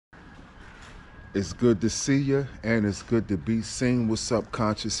It's good to see you, and it's good to be seen. What's up,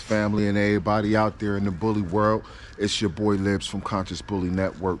 Conscious family and everybody out there in the bully world? It's your boy Libs from Conscious Bully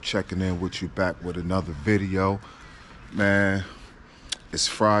Network checking in with you back with another video. Man, it's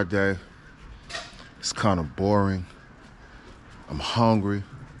Friday. It's kind of boring. I'm hungry,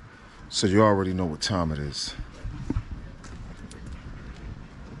 so you already know what time it is.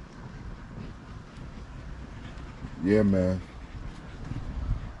 Yeah, man.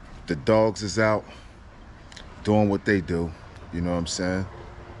 The dogs is out doing what they do. You know what I'm saying?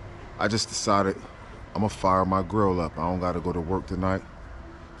 I just decided I'm gonna fire my grill up. I don't gotta go to work tonight.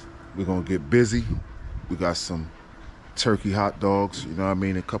 We're gonna get busy. We got some turkey hot dogs, you know what I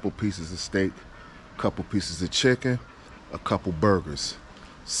mean? A couple pieces of steak, a couple pieces of chicken, a couple burgers.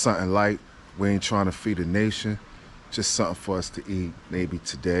 Something light. We ain't trying to feed a nation. Just something for us to eat maybe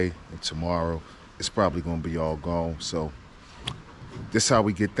today and tomorrow. It's probably gonna be all gone. So this how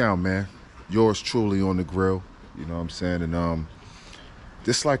we get down, man. Yours truly on the grill, you know what I'm saying? And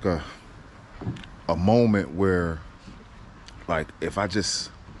this like a moment where, like, if I just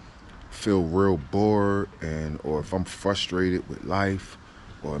feel real bored or if I'm frustrated with life,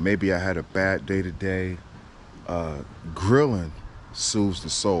 or maybe I had a bad day today, grilling soothes the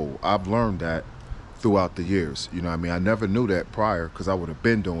soul. I've learned that throughout the years. You know what I mean? I never knew that prior, because I would have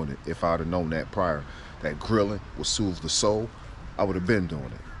been doing it if I'd have known that prior, that grilling will soothe the soul. I would have been doing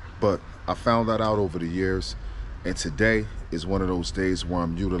it. But I found that out over the years, and today is one of those days where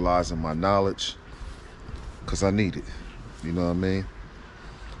I'm utilizing my knowledge, because I need it. You know what I mean?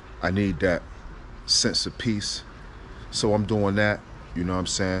 I need that sense of peace. So I'm doing that, you know what I'm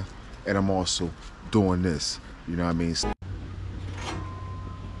saying? And I'm also doing this, you know what I mean?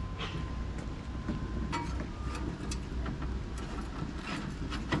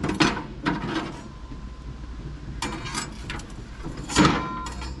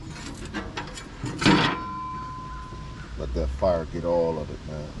 Let that fire get all of it,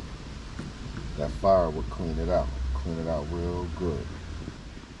 man. That fire would clean it out real good.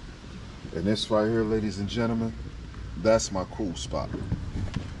 And this right here, ladies and gentlemen, that's my cool spot.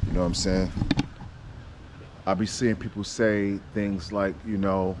 You know what I'm saying? I be seeing people say things like, you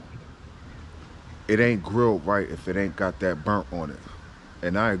know, it ain't grilled right if it ain't got that burnt on it.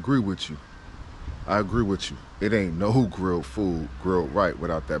 And I agree with you. I agree with you. It ain't no grilled food grilled right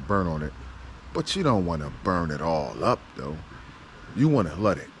without that burn on it. But you don't want to burn it all up, though. You want to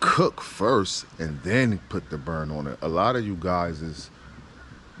let it cook first and then put the burn on it. A lot of you guys is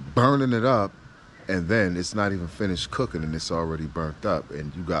burning it up, and then it's not even finished cooking and it's already burnt up,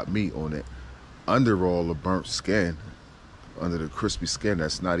 and you got meat on it under all the burnt skin, under the crispy skin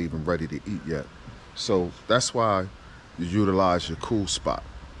that's not even ready to eat yet. So that's why you utilize your cool spot,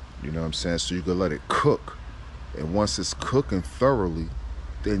 you know what I'm saying? So you can let it cook, and once it's cooking thoroughly,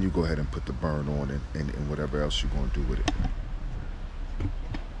 then you go ahead and put the burn on and whatever else you're going to do with it.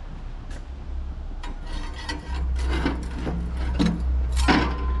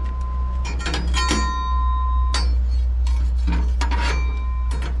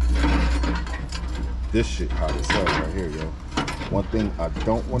 This shit hot as hell right here, yo. One thing I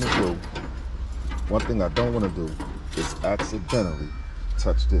don't want to do is accidentally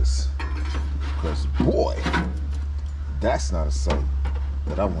touch this. Because, boy, that's not a sight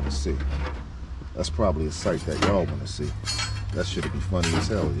that I want to see. That's probably a sight that y'all want to see. That shit'd be funny as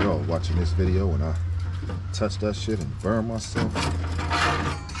hell. Y'all watching this video and I touch that shit and burn myself.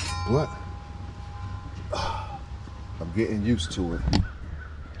 What? I'm getting used to it.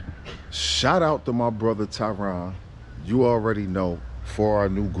 Shout out to my brother Tyron. You already know, for our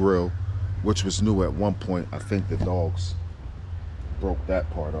new grill, which was new at one point. I think the dogs broke that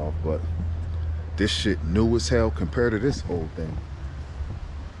part off, but this shit new as hell compared to this old thing.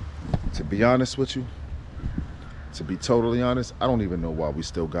 To be honest with you, to be totally honest, I don't even know why we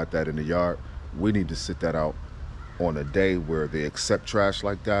still got that in the yard. We need to sit that out on a day where they accept trash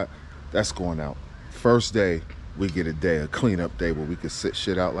like that. That's going out. First day, we get a cleanup day where we can sit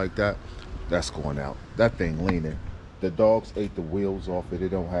shit out like that. That's going out. That thing leaning. The dogs ate the wheels off it. It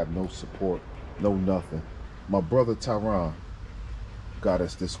don't have no support, no nothing. My brother Tyron got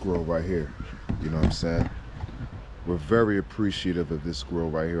us this grill right here. You know what I'm saying? We're very appreciative of this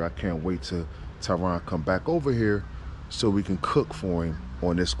grill right here. I can't wait till Tyron come back over here so we can cook for him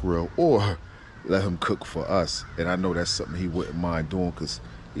on this grill, or let him cook for us. And I know that's something he wouldn't mind doing, because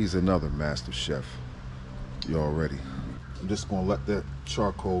he's another master chef. You already. I'm just gonna let that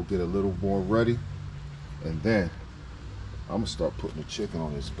charcoal get a little more ready, and then I'm gonna start putting the chicken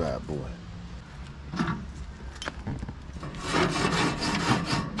on this bad boy.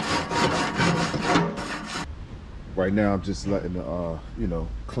 Right now I'm just letting the, you know,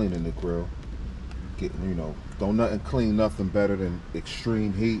 cleaning the grill. getting, you know, don't nothing clean nothing better than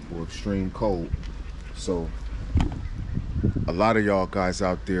extreme heat or extreme cold. So a lot of y'all guys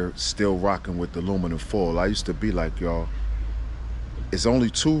out there still rocking with the aluminum foil. I used to be like y'all. It's only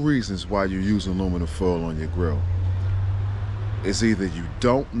two reasons why you use aluminum foil on your grill. It's either you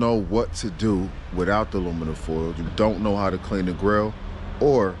don't know what to do without the aluminum foil, you don't know how to clean the grill,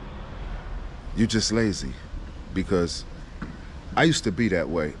 or you just lazy. Because I used to be that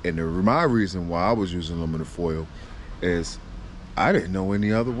way. And my reason why I was using aluminum foil is I didn't know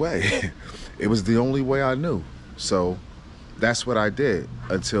any other way. It was the only way I knew. So that's what I did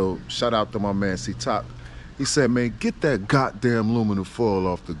until, shout out to my man C-Top. He said, man, get that goddamn aluminum foil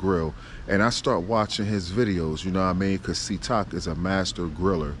off the grill. And I start watching his videos, you know what I mean? Because C-Top is a master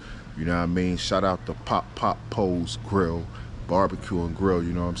griller, you know what I mean? Shout out to Pop Pose Grill, Barbecue and Grill,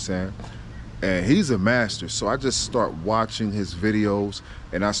 you know what I'm saying? And he's a master. So I just start watching his videos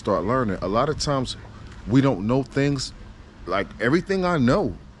and I start learning. A lot of times we don't know things, like everything I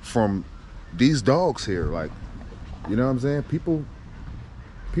know from these dogs here, like, you know what I'm saying? People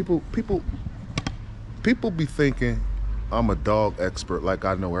be thinking I'm a dog expert, like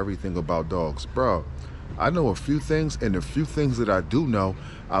I know everything about dogs. Bro, I know a few things, and the few things that I do know,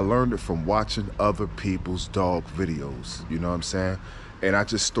 I learned it from watching other people's dog videos, you know what I'm saying? And I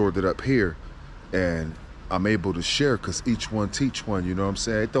just stored it up here, and I'm able to share, because each one teach one, you know what I'm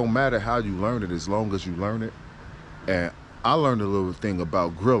saying? It don't matter how you learn it, as long as you learn it. And I learned a little thing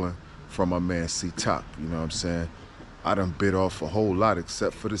about grilling from my man C-Top, you know what I'm saying? I done bit off a whole lot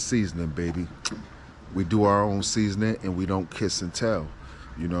except for the seasoning, baby. We do our own seasoning and we don't kiss and tell.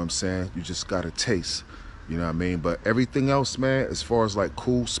 You know what I'm saying? You just gotta taste, you know what I mean? But everything else, man, as far as like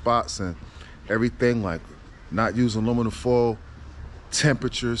cool spots and everything, like not using aluminum foil,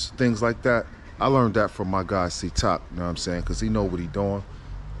 temperatures, things like that, I learned that from my guy C-Top, you know what I'm saying? Because he know what he doing.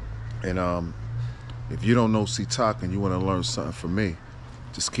 And if you don't know C-Top and you wanna learn something from me,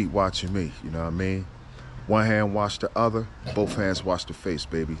 just keep watching me, you know what I mean? One hand wash the other, both hands wash the face,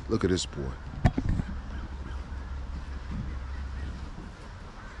 baby. Look at this boy.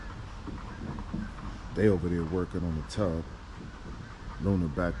 They over there working on the tub. Luna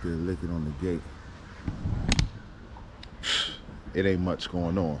back there licking on the gate. It ain't much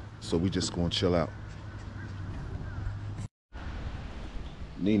going on, so we just gonna chill out.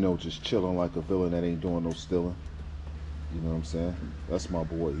 Nino just chilling like a villain that ain't doing no stealing. You know what I'm saying? That's my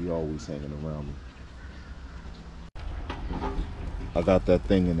boy, he always hanging around me. I got that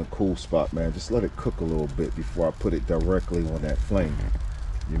thing in a cool spot, man. Just let it cook a little bit before I put it directly on that flame.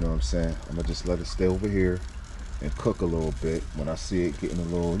 You know what I'm saying? I'm gonna just let it stay over here and cook a little bit. When I see it getting a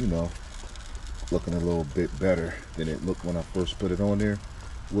little, you know, looking a little bit better than it looked when I first put it on there,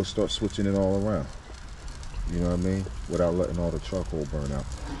 we'll start switching it all around. You know what I mean? Without letting all the charcoal burn out.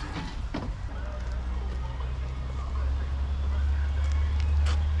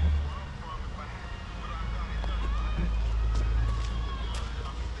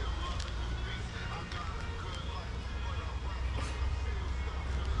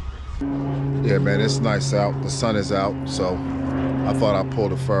 Yeah, man, it's nice out. The sun is out, so I thought I'd pull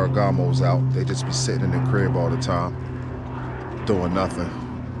the Ferragamos out. They just be sitting in the crib all the time, doing nothing,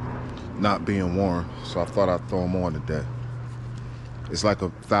 not being worn. So I thought I'd throw them on today. It's like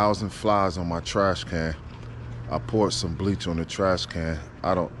 1,000 flies on my trash can. I poured some bleach on the trash can.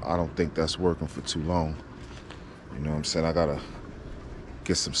 I don't think that's working for too long. You know what I'm saying? I gotta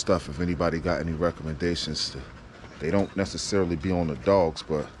get some stuff. If anybody got any recommendations, they don't necessarily be on the dogs,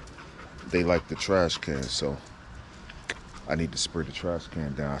 but they like the trash can, so I need to spray the trash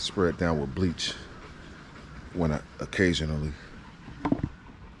can down. I spray it down with bleach occasionally.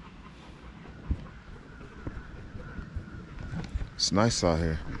 It's nice out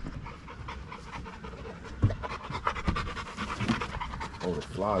here. Oh, the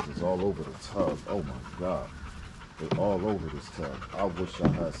flies is all over the tub. Oh my God. They're all over this tub. I wish I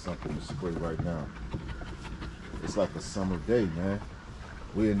had something to spray right now. It's like a summer day, man.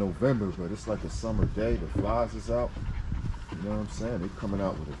 We're in November, but it's like a summer day. The flies is out. You know what I'm saying? They're coming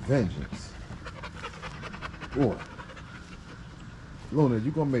out with a vengeance. Boy. Luna,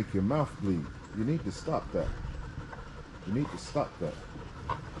 you're gonna make your mouth bleed. You need to stop that. You need to stop that.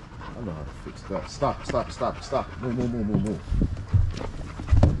 I know how to fix that. Stop, stop, stop, stop. Move, move, move, move, move.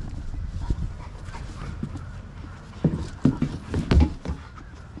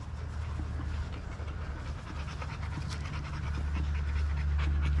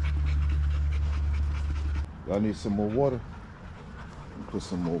 Y'all need some more water? Put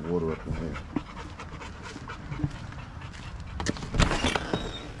some more water up in here.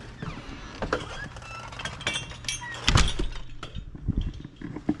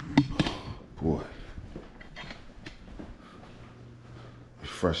 Boy,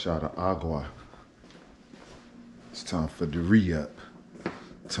 fresh out of agua. It's time for the re-up.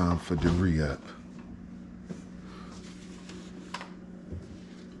 Time for the re-up.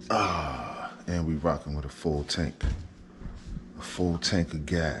 And we rocking with a full tank. A full tank of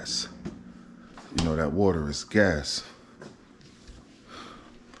gas. You know that water is gas.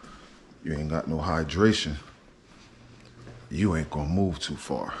 You ain't got no hydration. You ain't gonna move too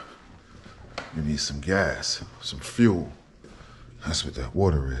far. You need some gas, some fuel. That's what that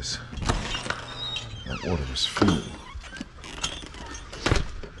water is. That water is fuel.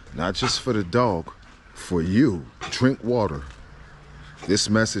 Not just for the dog, for you. Drink water.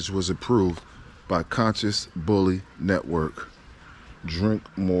 This message was approved by Conscious Bully Network. Drink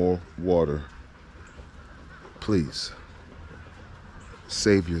more water. Please.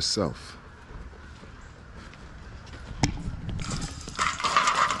 Save yourself.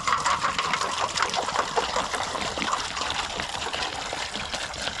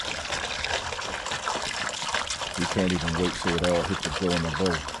 You can't even wait till it all hit the dough in the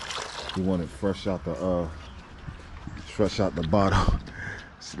bowl. You want it fresh out the bottle.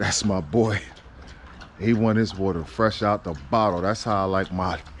 So that's my boy. He want his water fresh out the bottle. That's how I like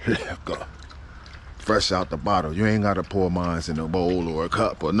my liquor. Fresh out the bottle. You ain't gotta pour mine in a bowl or a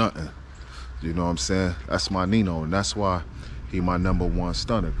cup or nothing. You know what I'm saying? That's my Nino, and that's why he my #1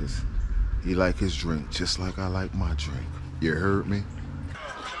 stunner, cause he like his drink just like I like my drink. You heard me?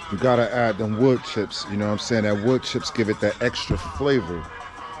 You gotta add them wood chips, you know what I'm saying? That wood chips give it that extra flavor.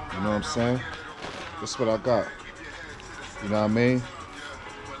 You know what I'm saying? That's what I got. You know what I mean?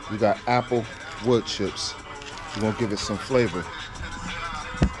 We got apple wood chips. You're gonna give it some flavor.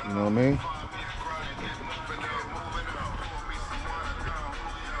 You know what I mean?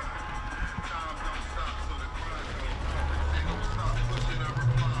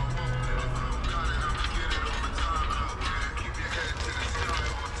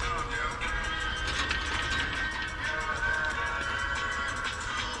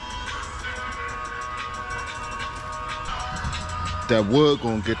 That wood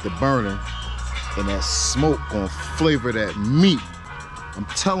gonna get the burning, and that smoke gonna flavor that meat. I'm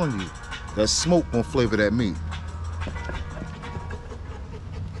telling you, that smoke gonna flavor that meat.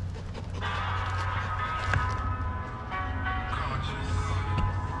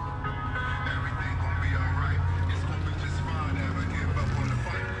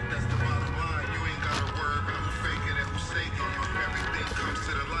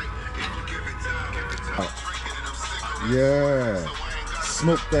 Yeah,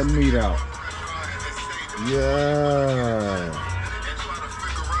 smoke that meat out. Yeah,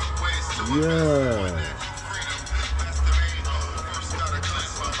 yeah.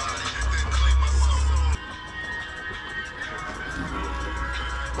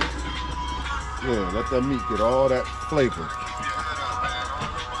 Yeah, let that meat get all that flavor.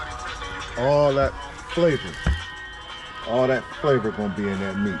 All that flavor. All that flavor gonna be in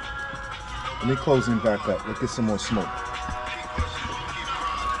that meat. Let me close him back up. Let's get some more smoke.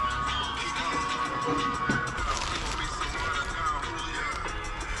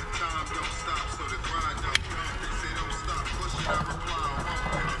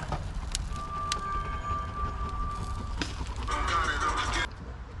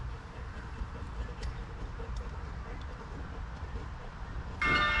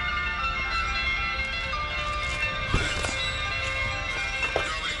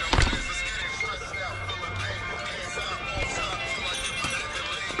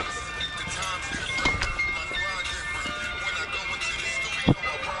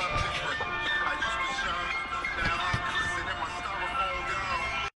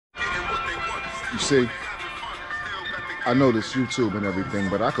 You see, I know this YouTube and everything,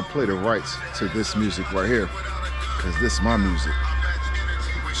 but I could play the rights to this music right here, because this is my music.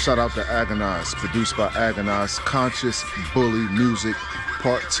 Shout out to Agonize, produced by Agonize. Conscious Bully Music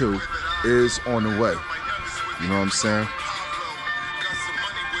Part 2 is on the way. You know what I'm saying?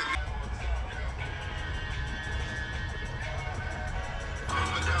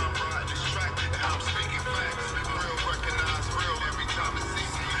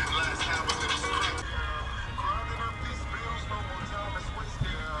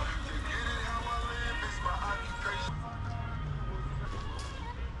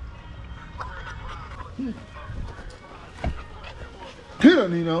 Get her,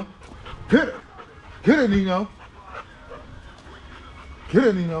 Nino. Get her. Get her, Nino. Get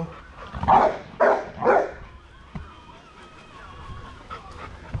her, Nino.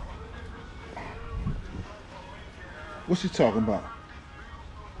 What's she talking about?